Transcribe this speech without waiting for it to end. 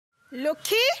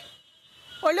লক্ষ্মী,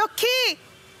 ও লক্ষ্মী,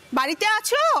 বাড়িতে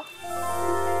আছো?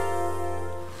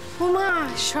 ওমা,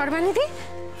 সর্বানিধি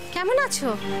কেমন আছো?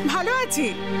 ভালো আছি,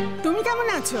 তুমি কেমন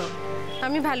আছো?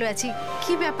 আমি ভালো আছি।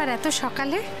 কি ব্যাপার এত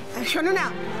সকালে? শোনো না,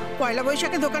 পয়লা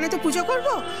বৈশাখে দোকানে তো পুজো করব,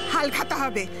 হাল খাতা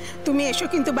হবে, তুমি এসো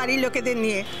কিন্তু বাড়ির লোকেদের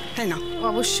নিয়ে। হ্যাঁ না,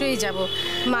 অবশ্যই যাব।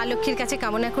 মা লক্ষ্মীর কাছে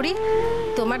কামনা করি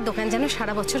তোমার দোকান যেন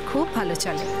সারা বছর খুব ভালো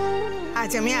চলে।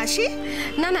 আজ আমি আসি?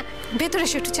 না না, ভেতরে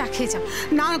এসে একটু চা খেয়ে যাও।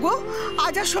 না গো,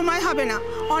 আজ আর সময় হবে না,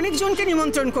 অনেকজনকে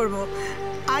নিমন্ত্রণ করব।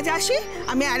 আজ আসি,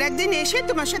 আমি আর একদিন এসে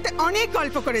তোমার সাথে অনেক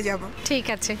গল্প করে যাব। ঠিক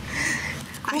আছে,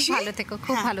 খুব ভালো থেকো,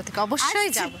 খুব ভালো থেকো। অবশ্যই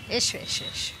যাব। এসো এসো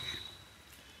এসো।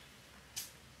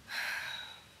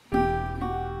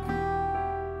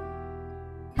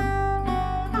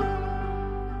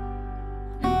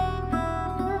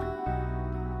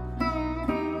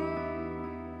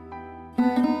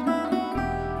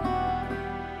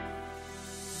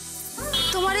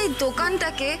 তোমার এই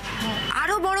দোকানটাকে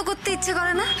আরো বড় করতে ইচ্ছে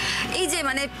করে না? এই যে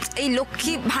মানে এই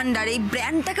লক্ষ্মী ভান্ডার এই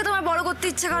ব্র্যান্ডটাকে তোমার বড় করতে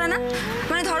ইচ্ছে করে না?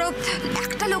 মানে ধরো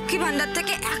একটা লক্ষ্মী ভান্ডার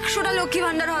থেকে 100টা লক্ষ্মী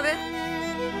ভান্ডার হবে।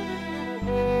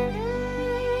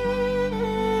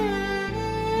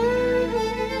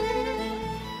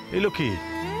 এই লক্ষ্মী,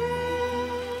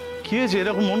 কি হয়েছে?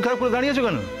 এরকম মন খারাপ করে দাঁড়িয়ে আছো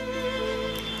কেন?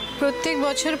 প্রত্যেক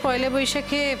বছর পয়লা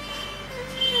বৈশাখে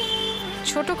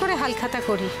ছোট করে হালখাতা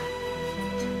করি।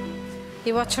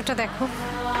 এবছরটা দেখো,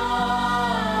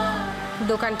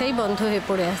 দোকানটাই বন্ধ হয়ে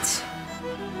পড়ে আছে।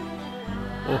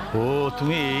 ওহো,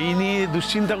 তুমি এই নিয়ে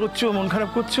দুশ্চিন্তা করছো, মন খারাপ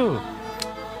করছো?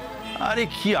 আরে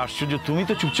কি আশ্চর্য, তুমি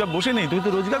তো চুপচাপ বসে নেই, তুমি তো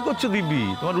রোজগার করছো দিব্যি,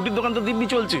 তোমার রুটির দোকান তো দিব্যি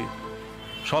চলছে।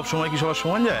 সব সময় কি সবার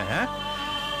সমান যায়? হ্যাঁ,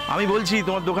 আমি বলছি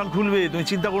তোমার দোকান খুলবে, তুমি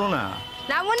চিন্তা করো না।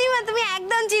 রামণীমা, তুমি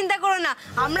একদম চিন্তা করো না,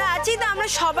 আমরা আছি তো। আমরা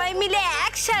সবাই মিলে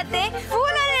একসাথে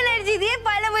ফুল আর এনার্জি দিয়ে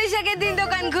পয়লা বৈশাখের দিন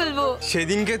দোকান খুলবো।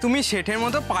 সেদিনকে তুমি শেঠের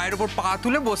মতো পায়ের উপর পা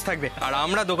তুলে বসে থাকবে, আর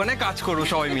আমরা দোকানে কাজ করবো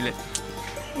সবাই মিলে।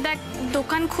 দেখ,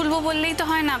 দোকান খুলবো বললেই তো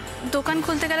হয় না, দোকান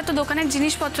খুলতে গেলে তো দোকানের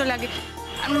জিনিসপত্র লাগে।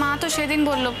 আর মা তো সেদিন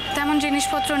বললো তেমন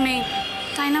জিনিসপত্র নেই,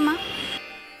 তাই না মা?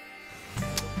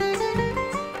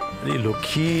 আরে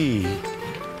লক্ষ্মী,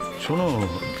 শোনো,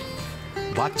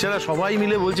 বাচ্চারা সবাই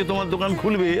মিলে বলছে তোমার দোকান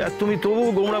খুলবে, আর তুমি তবুও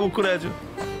গোমড়া মুখ করে আছো।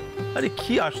 আরে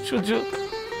কি আশ্চর্য!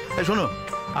 শোনো,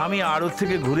 আমি আড়ত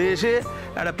থেকে ঘুরে এসে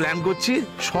একটা প্ল্যান করছি,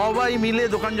 সবাই মিলে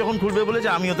দোকান যখন খুলবে বলেছে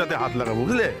আমিও তাতে হাত লাগাবো,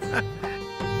 বুঝলে?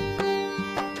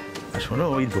 শোনো,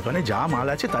 ওই দোকানে যা মাল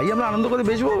আছে তাই আমরা আনন্দ করে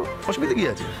বেচবো, অসুবিধা কি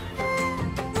আছে?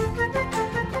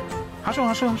 হাসো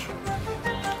হাসো হাসো।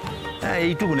 হ্যাঁ,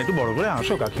 এইটুকুন একটু বড় করে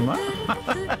হাসো কাকিমা।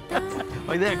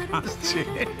 ওই দেখ হাসছে।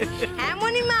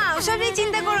 এমনই মা, ওসব নিয়ে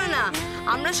চিন্তা করো না,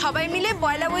 আমরা সবাই মিলে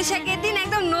পয়লা বৈশাখের দিন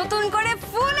একদম নতুন করে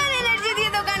ফুল আর এনার্জি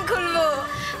দিয়ে দোকান খুলবো।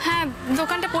 হ্যাঁ,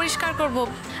 দোকানটা পরিষ্কার করব,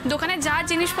 দোকানে যা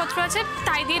জিনিসপত্র আছে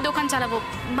তাই দিয়ে দোকান চালাবো।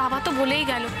 বাবা তো বলেই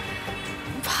গেল,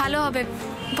 ভালো হবে,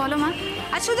 বলো মা?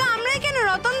 আর শুধু আমরাই কেন,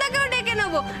 রতনদাকেও ডেকে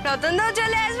নেবো, রতনদাও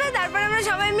চলে আসবে, তারপর আমরা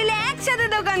সবাই মিলে একসাথে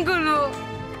দোকান খুলবো।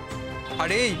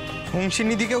 আরে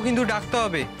হংসিনীদিকেও কিন্তু ডাকতে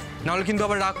হবে, নাহলে কিন্তু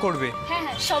আবার রাগ করবে। হ্যাঁ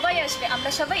হ্যাঁ, সবাই আসবে,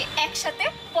 আমরা সবাই একসাথে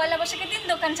পয়লা বৈশাখের দিন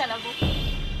দোকান চালাবো।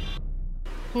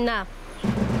 না,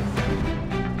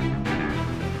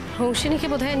 হংসিনীকে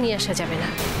বোধহয় নিয়ে আসা যাবে না।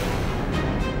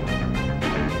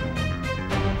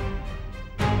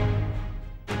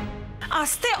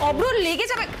 আস্তে, অব্র লেগে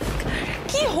যাবে।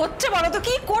 কি হচ্ছে বলো তো,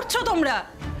 কি করছো তোমরা?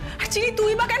 চিনি,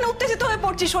 তুই বা কেন উত্তেজিত হয়ে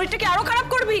পড়ছিস? শরীরটাকে আরো খারাপ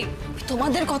করবি?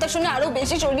 তোমাদের কথা শুনে আরো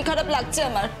বেশি শরীর খারাপ লাগছে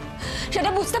আমার, সেটা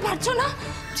বুঝতে পারছো না?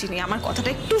 চিনি, আমার কথাটা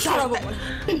একটু সরাবো।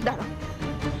 দাঁড়াও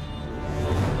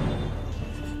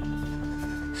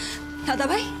দাদা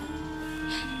ভাই,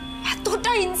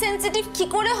 এতটা ইনসেনসিটিভ কি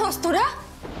করে হস তোরা?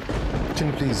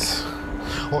 চিনি প্লিজ,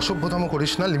 অসভ্যতম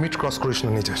করিস না, লিমিট ক্রস করিস না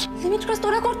নিজের। লিমিট ক্রস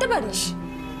তোরা করতে পারিস?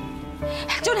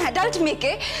 একজন অ্যাডাল্ট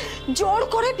মেয়েকে জোর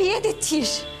করে বিয়ে দিচ্ছিস,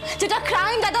 যেটা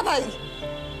ক্রাইম দাদা ভাই।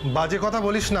 বাজে কথা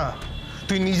বলিস না,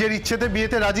 তুই নিজের ইচ্ছেতে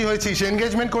বিয়েতে রাজি হয়েছিস,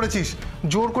 এনগেজমেন্ট করেছিস,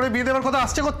 জোর করে বিয়ে দেওয়ার কথা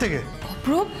আসছে কোত্থেকে?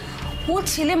 অব্র, ও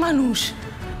ছেলে মানুষ,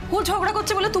 ও ঝগড়া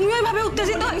করছে বলে তুমিও এইভাবে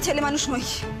উত্তেজিত? আমি ছেলে মানুষ নই।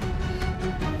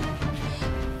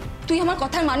 তুই আমার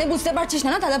কথার মানে বুঝতে পারছিস না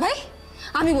না দাদা ভাই?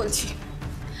 আমি বলছি,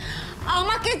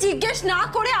 আমাকে জিজ্ঞেস না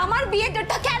করে আমার বিয়ে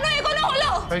ডেটটা কেন এগোনো হলো?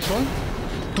 এই শোন,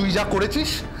 তুই যা করেছিস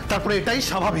তারপরে এটাই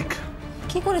স্বাভাবিক।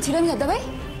 কি করেছিলাম দাদা ভাই?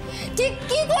 ঠিক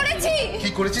কি করেছি?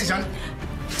 কি করেছিস জান?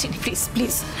 চিনি প্লিজ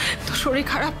প্লিজ, তোর শরীর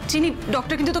খারাপ চিনি,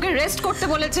 ডক্টর কিন্তু তোকে রেস্ট করতে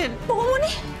বলেছেন।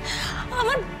 বৌমনি,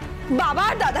 আমার বাবা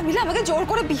আর দাদা মিলে আমাকে জোর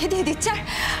করে বিয়ে দিয়ে দিচ্ছে,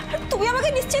 আর তুমি আমাকে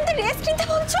নিশ্চিন্তে রেস্ট নিতে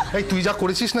বলছো? এই তুই যা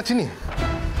করেছিস না চিনি,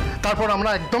 তারপর আমরা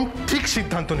একদম ঠিক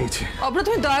সিদ্ধান্ত নিয়েছি। অব্র,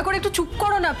 তুমি দয়া করে একটু চুপ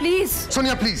করো না প্লিজ।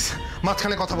 সোনিয়া প্লিজ,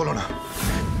 মাঝখানে কথা বলো না।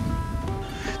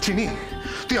 চিনি,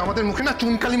 তুই আমাদের মুখে না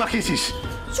চুনকালি মাখিয়েছিস।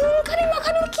 চুনকালি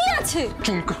আছে?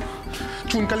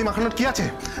 চুনকালি মাখানোর কি আছে?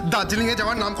 দার্জিলিং এ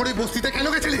যাওয়ার নাম করে বস্তিতে কেন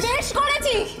গেছিলিস? বেশ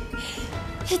করেছি,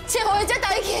 ইচ্ছে হয়েছে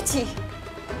তাই গিয়েছি।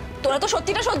 তোরা তো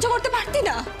সত্যিটা সহ্য করতে পারতি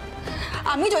না।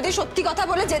 আমি যদি সত্যি কথা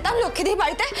বলে যেতাম লক্ষ্মীদির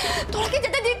বাড়িতে, তোরা কি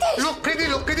যেতে দিতিস?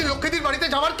 লক্ষ্মীদির বাড়িতে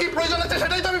যাওয়ার কি প্রয়োজন আছে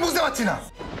সেটাই তো আমি বুঝতে পারছি না।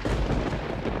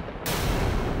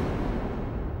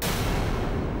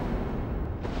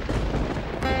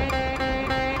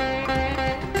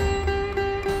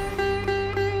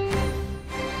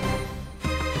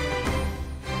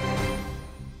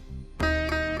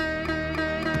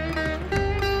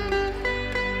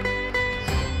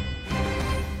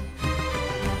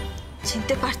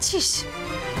 চিনতে পারছিস?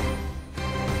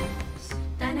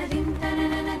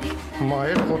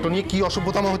 মায়ের ফটো নিয়ে কি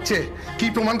অসভ্যতাম হচ্ছে? কি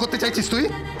প্রমাণ করতে চাইছিস তুই?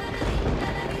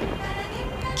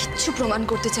 কিচ্ছু প্রমাণ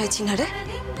করতে চাইছি না রে,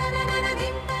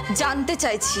 জানতে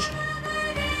চাইছি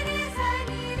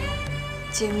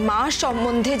যে মা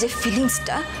সম্বন্ধে যে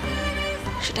ফিলিংসটা,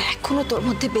 সেটা এখনো তোর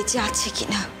মধ্যে বেঁচে আছে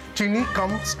কিনা। চিনি,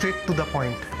 কাম স্ট্রেট টু দ্য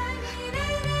পয়েন্ট।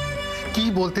 কি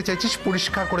বলতে চাইছিস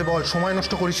পরিষ্কার করে বল, সময়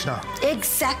নষ্ট করিস না।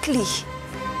 এক্স্যাক্টলি,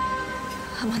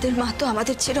 আমাদের মা তো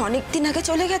আমাদের ছেড়ে অনেক দিন আগে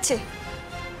চলে গেছে,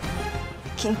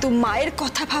 কিন্তু মায়ের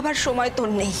কথা ভাবার সময় তোর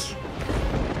নেই।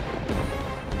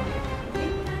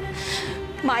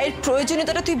 মায়ের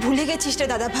প্রয়োজনীয়তাটা তুই ভুলে গেছিস রে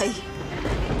দাদা ভাই।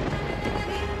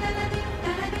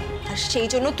 আর সেই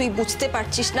জন্য তুই বুঝতে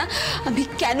পারছিস না আমি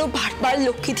কেন বারবার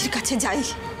লক্ষ্মীদির কাছে যাই।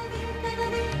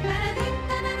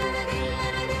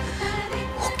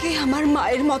 ওকে আমার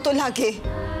মায়ের মতো লাগে।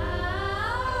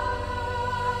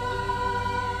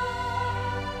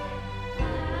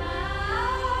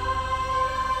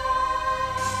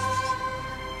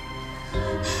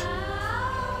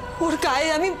 ওর গায়ে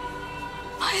আমি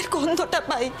মায়ের গন্ধটা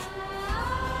পাই,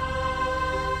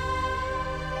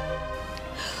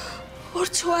 ওর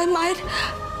ছোঁয়ায় মায়ের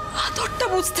আদরটা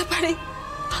বুঝতে পারি,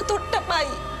 আদরটা পাই।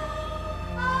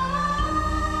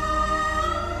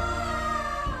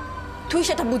 তুই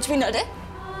সেটা বুঝবি না রে।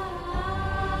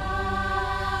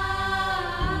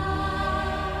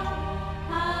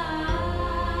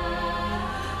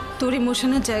 তোর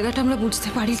ইমোশনের জায়গাটা আমরা বুঝতে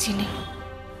পারি চিনি,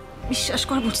 বিশ্বাস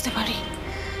কর বুঝতে পারি।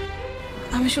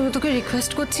 আমি শুধু তোকে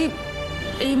রিকোয়েস্ট করছি,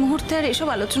 এই মুহূর্তে আর এসব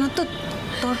আলোচনার তো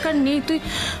দরকার নেই। তুই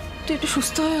একটু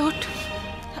সুস্থ হয়ে ওঠ।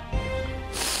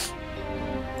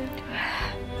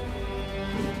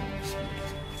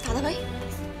 দাদা ভাই,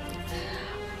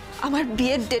 আমার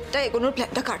বিয়ের ডেটটা এগোনোর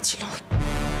প্ল্যানটা কার ছিল?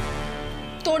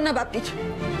 তোর না বাপির?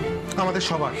 আমাদের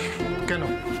সবার। কেন,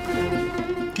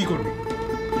 কি করবি?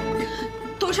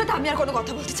 তোর সাথে আমি আর কোনো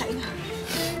কথা বলতে চাই না।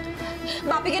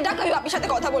 বাপিকে ডাক, আমি বাপির সাথে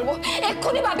কথা বলবো।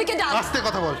 এক্ষুনি বাপিকে ডাক। আস্তে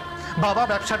কথা বল, বাবা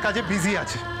ব্যবসার কাজে বিজি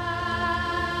আছে।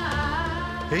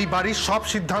 এই বাড়ির সব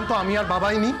সিদ্ধান্ত আমি আর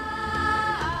বাবাই নিই,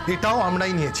 এটাও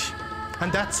আমরাই নিয়েছি, and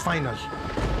that's final.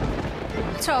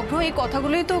 আচ্ছা অভ্র, এই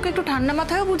কথাগুলোই তো ওকে একটু ঠান্ডা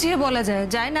মাথায় বুঝিয়ে বলা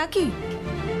যায় না কি?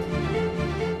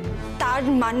 তার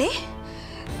মানে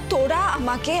তোরা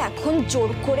আমাকে এখন জোর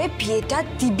করে বিয়েটা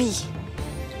দিবি,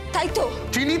 তাই তো?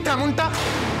 চিনি তেমনটা।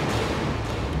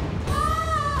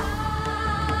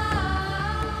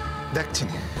 দেখ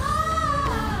চিনি,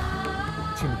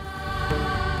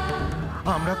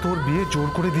 আমরা তোর বিয়ে জোর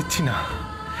করে দিচ্ছি না,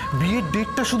 বিয়ের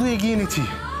ডেটটা শুধু এগিয়ে নিচ্ছি।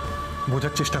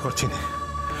 বোঝার চেষ্টা করছি না,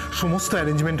 সমস্ত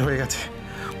অ্যারেঞ্জমেন্ট হয়ে গেছে,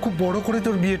 খুব বড় করে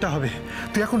তোর বিয়েটা হবে।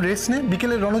 তুই এখন রেস্ট নে,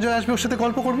 বিকেলে রণজয় আসবে, ওর সাথে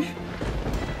গল্প করবি।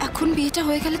 এখন বিয়েটা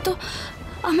হয়ে গেলে তো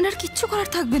আমার আর কিচ্ছু করার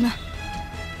থাকবে না।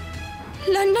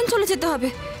 লন্ডন চলে যেতে হবে।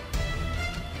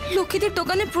 লক্ষ্মীদের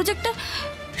দোকানের প্রজেক্টটা,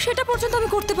 সেটা পর্যন্ত আমি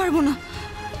করতে পারবো না।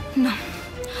 না,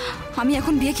 আমি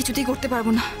এখন বিয়ে কিছুতেই করতে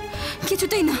পারবো না,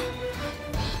 কিছুতেই না।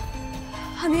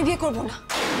 আমি বিয়ে করবো না।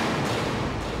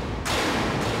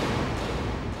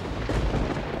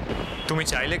 তুমি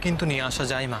চাইলে কিন্তু নিয়ে আসা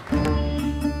যায় মা।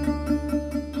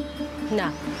 না,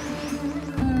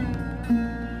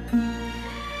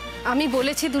 আমি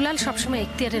বলেছি দুলাল সবসময়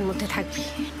এখতিয়ারের মধ্যে থাকবি।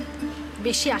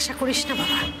 বেশি আশা করিস না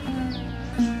বাবা,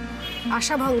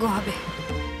 আশা ভঙ্গ হবে।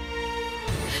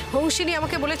 হংসিনী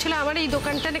আমাকে বলেছিল আমার এই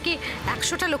দোকানটা নাকি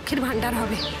 100টা লক্ষ্মীর ভান্ডার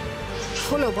হবে।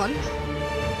 হলো বল?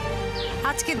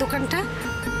 আজকে দোকানটা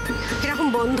এরকম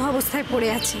বন্ধ অবস্থায় পড়ে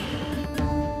আছে।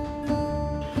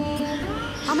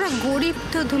 আমরা গরিব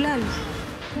তো দুলাল,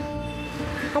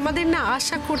 আমাদের না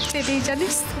আশা করতে নেই,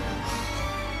 জানিস তো।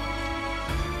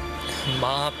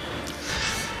 মা,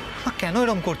 কেন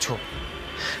এরকম করছো?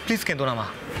 প্লিজ কেঁদো না মা।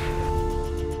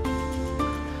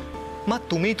 মা,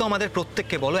 তুমিই তো আমাদের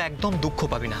প্রত্যেককে বলো একদম দুঃখ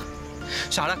পাবি না,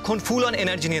 সারাক্ষণ ফুল অন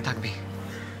এনার্জি নিয়ে থাকবি,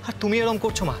 আর তুমি এরকম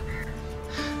করছো মা।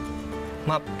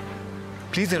 মা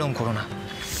প্লিজ এরকম করো না।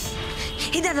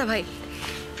 এই দাদা ভাই,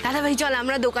 দাদা ভাই চল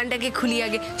আমরা দোকানটাকে খুলি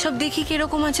আগে, সব দেখি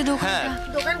কিরকম আছে দোকানটা।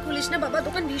 দোকান খুলিস না বাবা,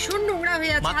 দোকান ভীষণ নোংরা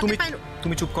হয়ে আছে। মা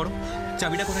তুমি চুপ করো।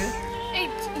 চাবিটা কোথায়? এই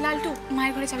লালটু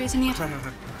মায়ের ঘরে চাবি আছে, নিয়ে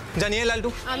জানিয়ে লালটু।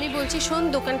 আমি বলছি শোন,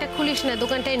 দোকানটা খুলিস না,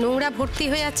 দোকানটায় নোংরা ভর্তি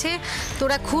হয়ে আছে।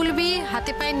 তোরা খুলবি,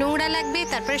 হাতে পায়ে নোংরা লাগবে,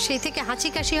 তারপরে সেই থেকে হাঁচি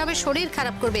কাশি হবে, শরীর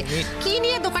খারাপ করবে। কি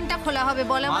নিয়ে দোকানটা খোলা হবে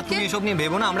বল আমাকে? তুমি এসব নিয়ে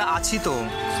ভেবো না, আমরা আছি তো,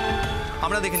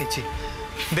 আমরা দেখে নিচ্ছি।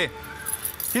 দে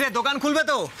কিরে, দোকান খুলবে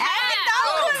তো?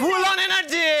 Full on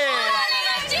energy.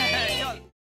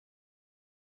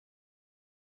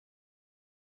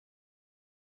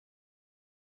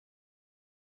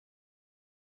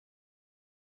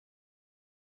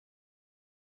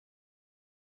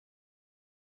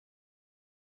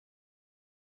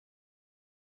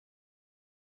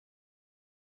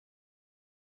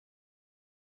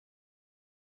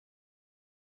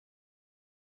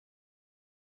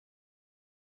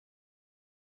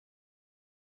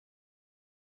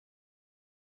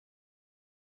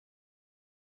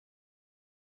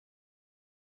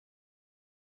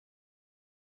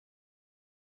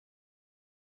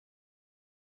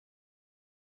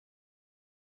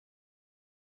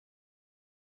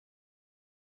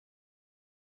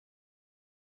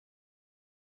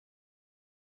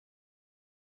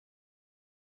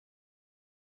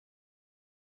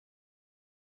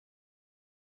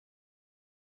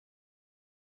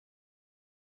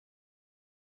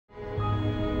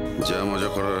 যা মজা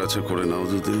করার আছে করে নাও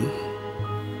দুদিন।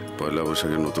 পয়লা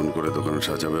বৈশাখে নতুন করে দোকান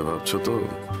সাজাবে ভাবছো তো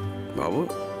ভাবো,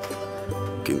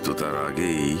 কিন্তু তার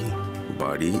আগেই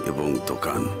বাড়ি এবং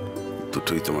দোকান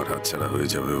দুটোই তোমার হাতছাড়া হয়ে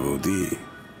যাবে বৌদি।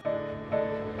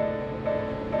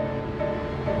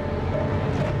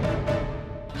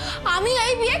 আমি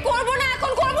এই বিয়ে করব না,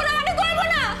 এখন করব না, মানে করব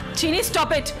না। চিনি,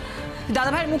 স্টপ ইট। দাদা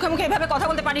ভাইয়ের মুখে মুখে এভাবে কথা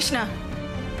বলতে পারিস না।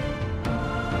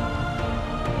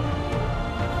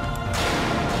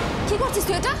 কি করছিস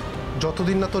তুই এটা?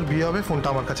 যতদিন না তোর বিয়ে হবে ফোনটা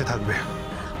আমার কাছে থাকবে।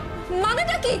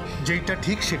 মানেটা কি? যেটা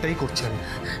ঠিক সেটাই করছি আমি।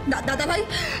 দাদা ভাই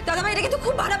এটা কিন্তু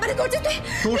খুব বাড়াবাড়ি করছিস তুই।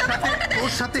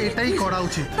 তোর সাথে এটাই করা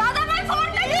উচিত। দাদা ভাই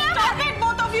ফোনটা দিয়ে stop it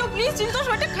both of you please. চিন্তা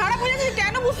শরীরটা খারাপ হয়ে যাচ্ছে,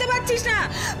 কেন বুঝতে পারছিস না?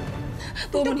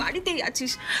 তুই তো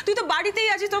বাড়িতেই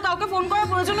আছিস, তোর কাউকে ফোন করার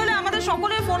প্রয়োজন হলে আমাদের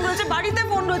সকলের ফোন রয়েছে, বাড়িতে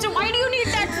ফোন রয়েছে। Why do you need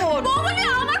that phone? বৌমনি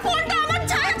আমার ফোনটা আমার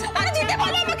চাই। আরে দিতে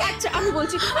বলো আমাকে। আচ্ছা আমি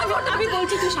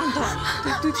বলছি তুই শান্ত হ।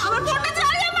 তুই আমার ফোনটা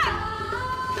চাই আমার।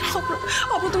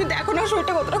 আপু তুমি দেখো না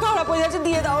শরীরটা কতটা খারাপ হয়ে যাচ্ছে,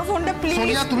 দিয়ে দাও ফোনটা প্লিজ।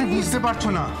 সোনিয়া তুমি বুঝতে পারছো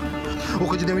না,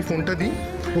 ওকে যদি আমি ফোনটা দিই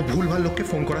ও ভুলভাল লোককে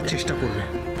ফোন করার চেষ্টা করবে,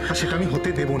 আর সেটা আমি হতে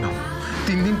দেবো না।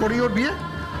 3 দিন পরেই ওর বিয়ে,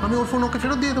 আমি ওর ফোন ওকে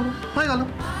ফেরত দিয়ে দেবো, হয়ে গেল।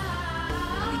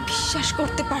 বিশ্বাস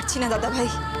করতে পারছি না দাদা ভাই,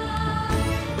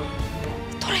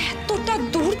 তোরা এতটা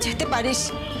দূর যেতে পারিস।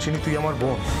 চিনি তুই আমার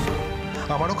বোন,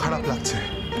 আমারও খারাপ লাগছে।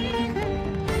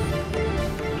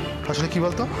 আসলে কি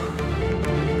বলতো,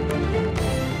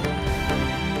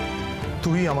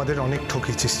 তুই আমাদের অনেক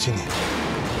ঠকিয়েছিস চিনি।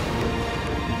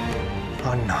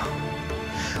 আর না,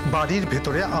 বাড়ির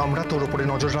ভেতরে আমরা তোর উপরে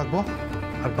নজর রাখবো,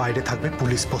 আর বাইরে থাকবে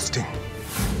পুলিশ পোস্টিং।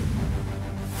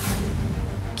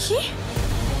 কি?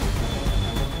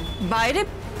 বাইরে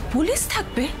পুলিশ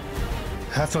থাকবে?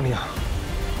 হ্যাঁ সোনিয়া,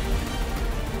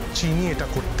 চিনি এটা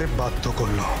করতে বাধ্য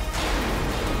করলো।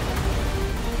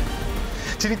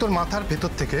 চিনি তোর মাথার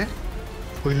ভেতর থেকে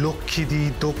ওই লক্ষ্মীদি,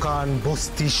 দোকান,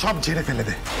 বস্তি সব ঝেড়ে ফেলে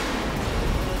দে।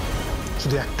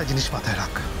 শুধু একটা জিনিস মাথায়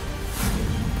রাখ,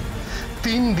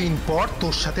 3 দিন পর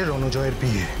তোর সাথে রণজয়ের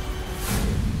বিয়ে।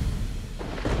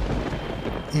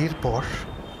 এরপর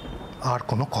আর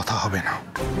কোনো কথা হবে না।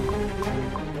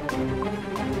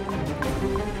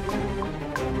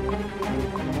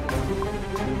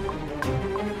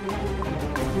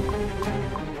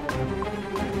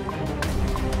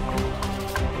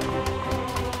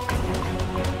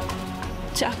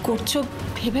 যা করছো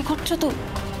ভেবে করছো তো?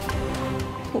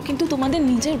 ও কিন্তু তোমাদের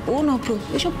নিজের বোন অভ্র,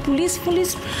 এসব পুলিশ।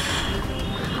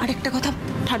 আর একটা কথা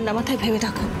ঠান্ডা মাথায় ভেবে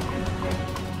থাকো,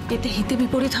 এতে হিতে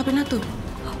বিপরীত হবে না তো?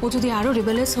 ও যদি আরো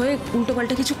রিবেলিয়াস হয়ে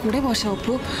উল্টোপাল্টা কিছু করে বসে অভ্র,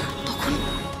 তখন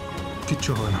কিচ্ছু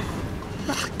হবে না,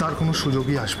 তার কোনো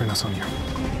সুযোগই আসবে না সোনিয়া।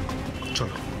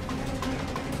 চলো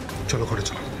চলো ঘরে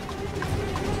চলো।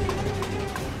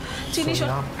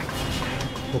 সোনিয়া,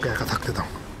 ওকে একা থাকতে দাও,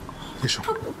 এসো।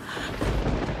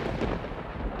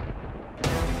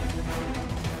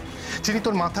 চিনি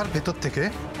তোর মাথার ভেতর থেকে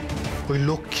ওই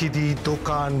লক্ষ্মীদি,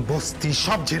 দোকান, বস্তি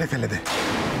সব ঝেড়ে ফেলে দে।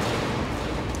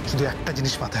 শুধু একটা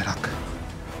জিনিস মাথায় রাখ,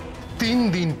 3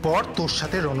 দিন পর তোর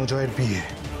সাথে রণজয়ের বিয়ে।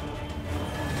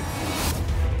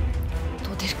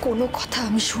 তোদের কোনো কথা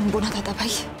আমি শুনবো না দাদা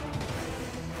ভাই।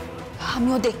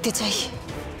 আমিও দেখতে চাই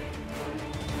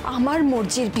আমার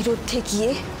মর্জির বিরুদ্ধে গিয়ে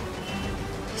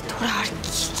তোরা আর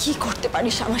কি করতে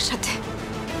পারিস আমার সাথে।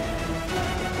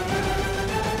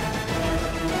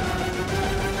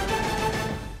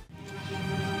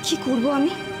 কি করব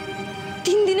আমি?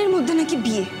 3 দিনের মধ্যে নাকি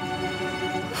বিয়ে।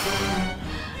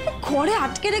 ঘরে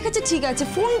আটকে রেখেছে ঠিক আছে,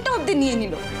 ফোনটা অবধি নিয়ে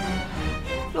নিল।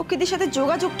 লক্ষ্মীদের সাথে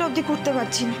যোগাযোগটা অবধি করতে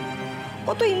পারছি না।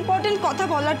 কত ইম্পর্টেন্ট কথা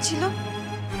বলার ছিল।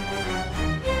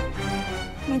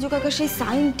 মেজো কাকার সেই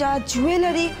সাইনটা,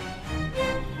 জুয়েলারি,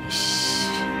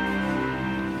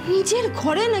 নিজের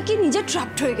ঘরে নাকি নিজে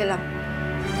ট্র্যাপড হয়ে গেলাম।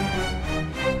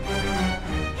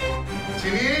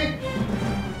 চিনি,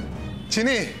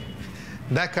 চিনি,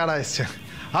 দেখ কারা এসছে।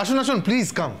 আসুন আসুন, প্লিজ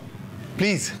কাম,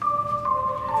 প্লিজ।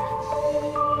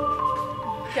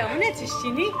 কেমন আছিস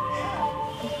চিনি?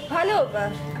 ভালো,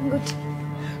 গুড।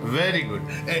 Very good.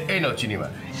 এই নাও চিনিমা,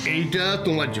 এইটা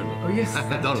তোমার জন্য।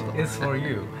 ধরো। It's for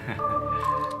you.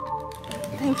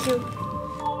 Thank you.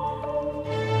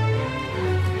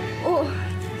 ও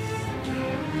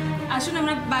আসুন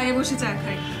আমরা বাইরে বসে চা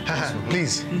খাই। হ্যাঁ হ্যাঁ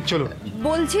প্লিজ চলো।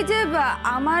 বলছি যে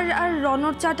আমার আর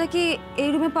রনর চাটা কি এই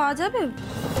রুমে পাওয়া যাবে?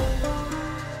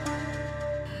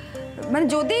 মানে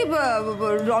যদি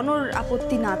রনর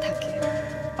আপত্তি না থাকে।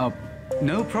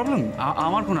 নো প্রবলেম,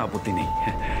 আমার কোনো আপত্তি নেই।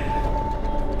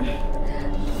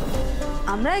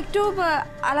 আমরা একটু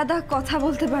আলাদা কথা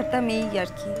বলতে পারতাম, এই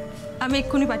আর কি। আমি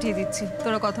এক্ষুনি পাঠিয়ে দিচ্ছি,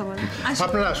 তোরা কথা বল।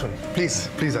 আপনারা আসুন, প্লিজ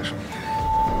প্লিজ আসুন।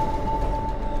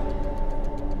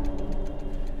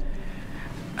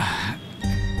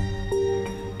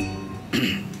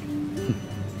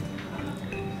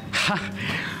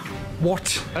 What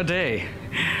a day!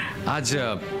 আজ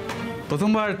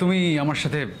প্রথমবার তুমি আমার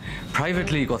সাথে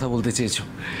প্রাইভেটলি কথা বলতে চেয়েছো।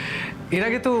 এর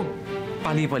আগে তো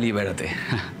পালিয়ে পালিয়ে বেড়াতে।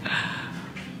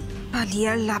 পালিয়ে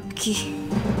আর লাভ কি?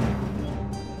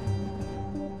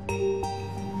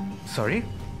 সরি?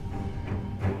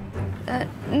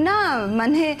 না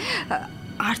মানে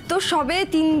আর তো সবে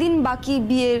 3 দিন বাকি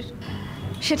বিয়ের,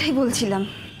 সেটাই বলছিলাম।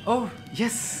 ও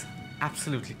ইয়েস,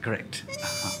 অ্যাবসলিউটলি কারেক্ট।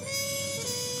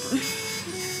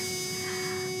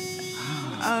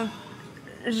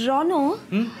 রনো,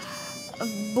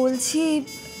 বলছি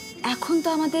এখন তো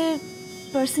আমাদের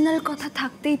পার্সোনাল কথা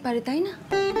থাকতেই পারে, তাই না?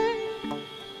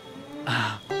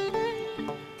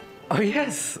 ও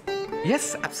ইয়েস ইয়েস,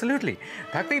 অ্যাবসলিউটলি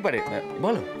থাকতেই পারে।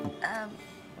 বলো।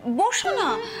 বসো না,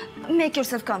 make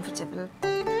yourself comfortable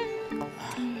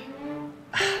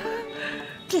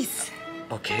please.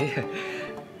 Okay,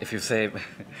 if you say.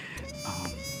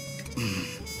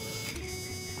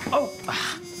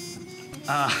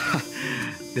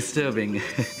 Disturbing.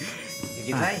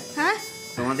 ভাই, হ্যাঁ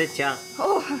তোমাদের চা। ও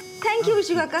থ্যাংক ইউ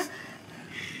বিশু কাকা।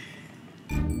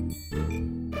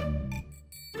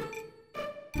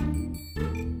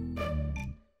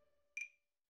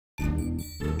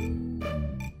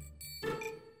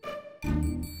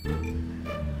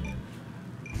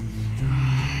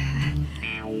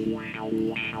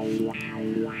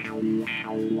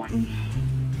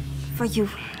 For you.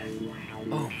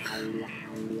 Oh,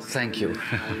 thank you.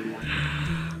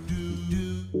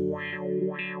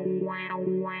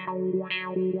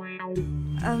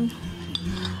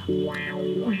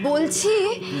 বলছি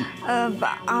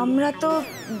আমরা তো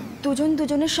দুজন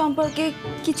দুজনের সম্পর্কে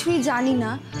কিছুই জানি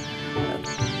না,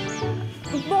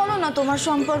 বলো না তোমার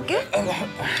সম্পর্কে।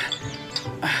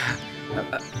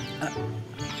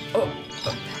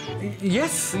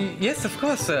 Yes yes, of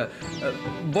course.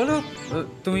 বলো,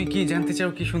 তুমি কি জানতে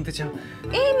চাও, কি শুনতে চাও?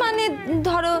 এই মানে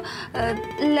ধরো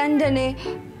লন্ডনে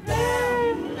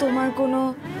তোমার কোনো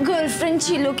গার্লফ্রেন্ড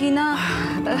ছিল কি না?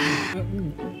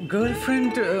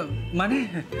 গার্লফ্রেন্ড মানে?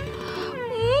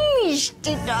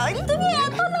 মিষ্টি ডাল, তুমি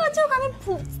এত নাচক আমি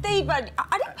বুঝতেই পারি।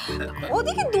 আরে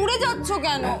ওদিকে দূরে যাচ্ছ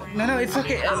কেন? না না, ইটস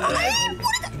ওকে।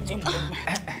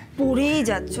 পড়েই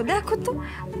যাচ্ছ, দেখো তো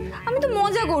আমি তো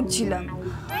মজা করছিলাম।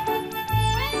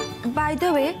 বাই দ্য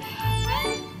ওয়ে,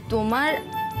 তোমার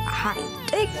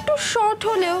হাইটটা একটু শর্ট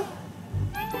হলেও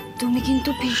তুমি কিন্তু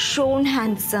ভীষণ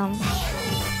handsome.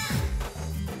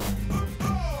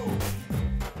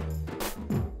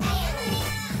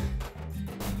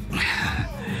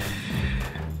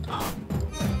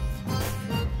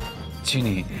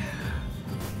 Chini,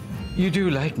 you do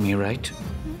like me, right?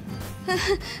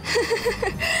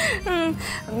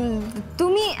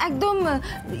 তুমি একদম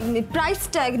প্রাইস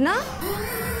ট্যাগ না?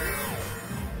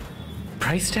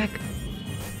 প্রাইস ট্যাগ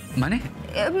মানে?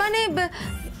 মানে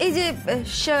এই যে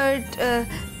শার্ট,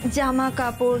 জামা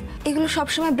কাপড় এগুলো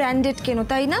সবসময় ব্র্যান্ডেড কেনো,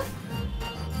 তাই না?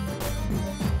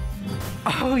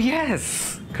 Oh yes,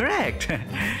 correct.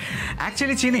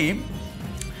 Actually, Chini,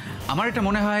 আমার এটা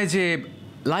মনে হয় যে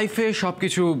লাইফে সব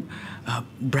কিছু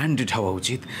ব্র্যান্ডেড হওয়া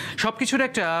উচিত। সব কিছুর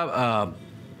একটা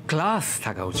ক্লাস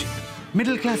থাকা উচিত।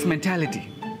 Middle class mentality,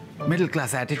 middle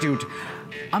class attitude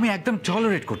আমি একদম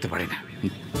টলারেট করতে পারি না।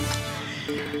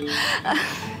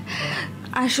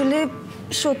 আসলে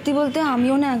সত্যি বলতে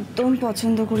আমিও না একদম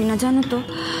পছন্দ করি না, জানো তো।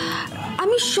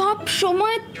 আমি সব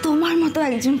সময় তোমার মতো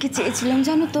একজনকে চেয়েছিলাম,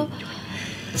 জানো তো,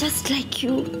 জাস্ট লাইক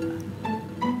ইউ।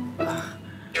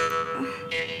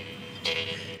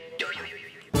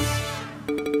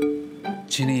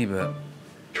 চিনি,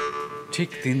 ঠিক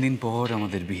 3 দিন পর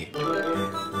আমাদের বিয়ে।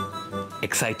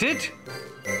 এক্সাইটেড?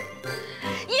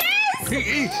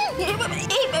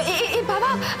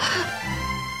 বাবা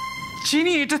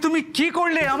চিনি, এটা তুমি কি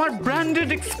করলে? আমার branded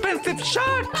expensive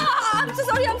shirt. I'm so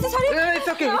sorry. It's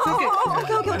okay, it's okay.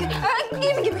 Okay.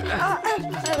 Give me.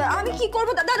 আমি কি করব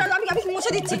দাদা? আমি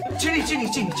মুছে দিচ্ছি। চিনি।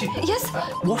 Yes.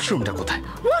 ওয়াশরুমটা কোথায়?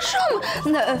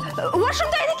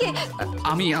 ওয়াশরুমটা এদিকে।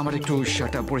 আমি আমার একটু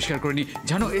শার্টটা পরিষ্কার করে নি।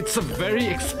 জানো, it's a very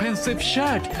expensive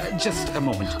shirt. Just a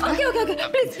moment. Okay.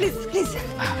 Please.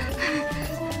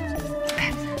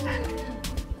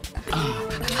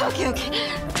 Okay.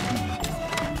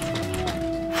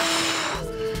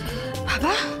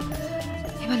 বাবা,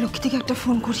 এবার লক্ষ্মী থেকে একটা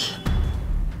ফোন করি।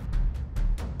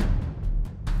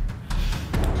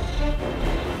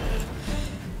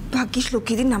 ভাগ্যিস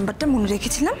লক্ষ্মীদির নাম্বারটা মনে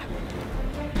রেখেছিলাম।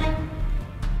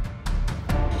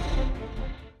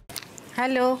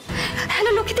 হ্যালো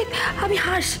লক্ষ্মীদি, আমি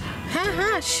হাস। হ্যাঁ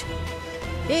হাস,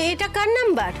 এটা কার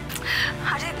নাম্বার?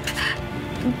 আরে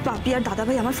বাপি আর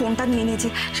দাদাভাই আমার ফোনটা নিয়ে নিয়েছে,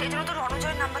 সেই জন্য তো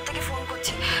রণজয়ের নাম্বার থেকে ফোন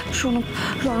করছি। শোনো,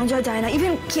 রণজয় যায় না,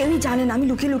 ইভেন কেউই জানে না আমি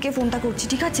লুকিয়ে ফোনটা করছি,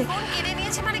 ঠিক আছে? ফোন কেড়ে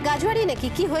নিয়েছে মানে গাজওয়ারি নাকি?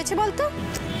 কি হয়েছে বলতো?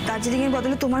 দার্জিলিংয়ের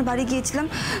বদলে তোমার বাড়ি গিয়েছিলাম,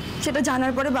 সেটা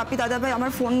জানার পরে বাপি দাদাভাই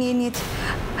আমার ফোন নিয়ে নিয়েছে।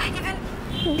 ইভেন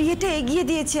বিয়েটা এগিয়ে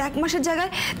দিয়েছে, 1 মাসের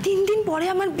জায়গায় 3 দিন পরে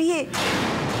আমার বিয়ে।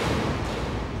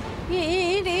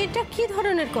 এটা কি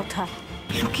ধরনের কথা?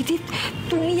 লক্ষ্মীদি,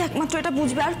 তুমি একমাত্র এটা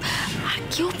বুঝবে, আর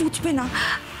কেউ বুঝবে না।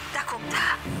 দেখো,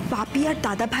 বাপি আর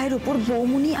দাদা ভাইয়ের ওপর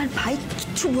বৌমনি আর ভাই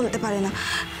কিচ্ছু বলতে পারে না।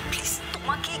 প্লিজ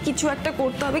তোমাকে কিছু একটা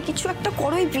করতে হবে, কিছু একটা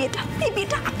করো, এই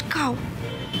বিয়েটা আটকাও।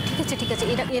 ঠিক আছে,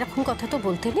 এরকম কথা তো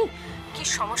বলতে নেই। কি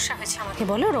সমস্যা হয়েছে আমাকে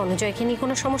বলো? রণজয়কে নিয়ে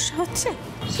কোনো সমস্যা হচ্ছে?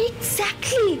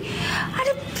 এক্স্যাক্টলি।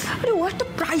 আরে ও একটা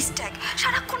প্রাইস ট্যাগ,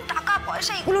 সারাক্ষণ টাকা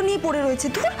পয়সা এগুলো নিয়ে পড়ে রয়েছে।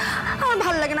 ধুর, আমার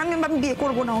ভালো লাগে না, আমি বিয়ে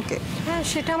করবো না ওকে। হ্যাঁ,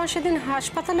 সেটা আমার সেদিন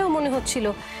হাসপাতালেও মনে হচ্ছিল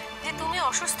যে তুমি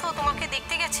অসুস্থ, তোমাকে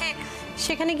দেখতে গেছে,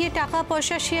 সেখানে গিয়ে টাকা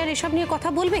পয়সা শেয়ার এসব নিয়ে কথা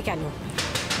বলবে কেন?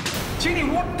 চিনি,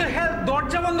 হোয়াট দ্য হেল?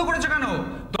 দরজা বন্ধ করেছো কেন?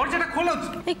 দরজাটা খোলো।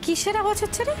 এই কিসের আওয়াজ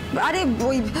হচ্ছে রে? আরে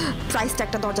ওই প্রাইস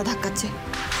ট্যাগটা দরজা ধাক্কাচ্ছে।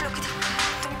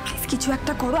 তুমি প্লিজ কিছু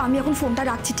একটা করো, আমি এখন ফোনটা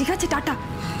রাখছি, ঠিক আছে? টাটা।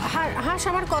 হাস,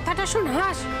 আমার কথাটা শোন।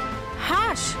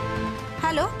 হাস।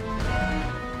 হ্যালো।